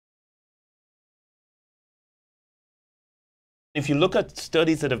If you look at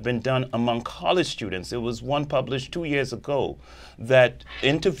studies that have been done among college students, there was one published 2 years ago that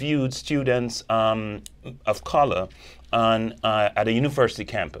interviewed students of color at a university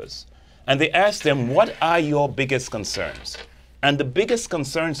campus. And they asked them, what are your biggest concerns? And the biggest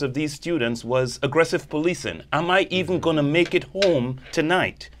concerns of these students was aggressive policing. Am I even going to make it home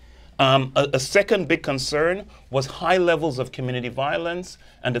tonight? A second big concern was high levels of community violence,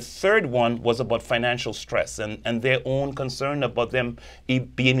 and the third one was about financial stress and their own concern about them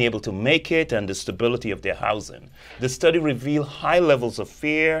being able to make it and the stability of their housing. The study revealed high levels of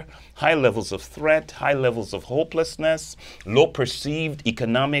fear, high levels of threat, high levels of hopelessness, low perceived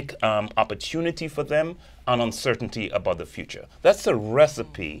economic opportunity for them, and uncertainty about the future. That's a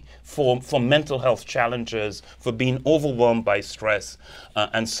recipe for mental health challenges, for being overwhelmed by stress,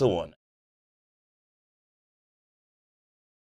 and so on.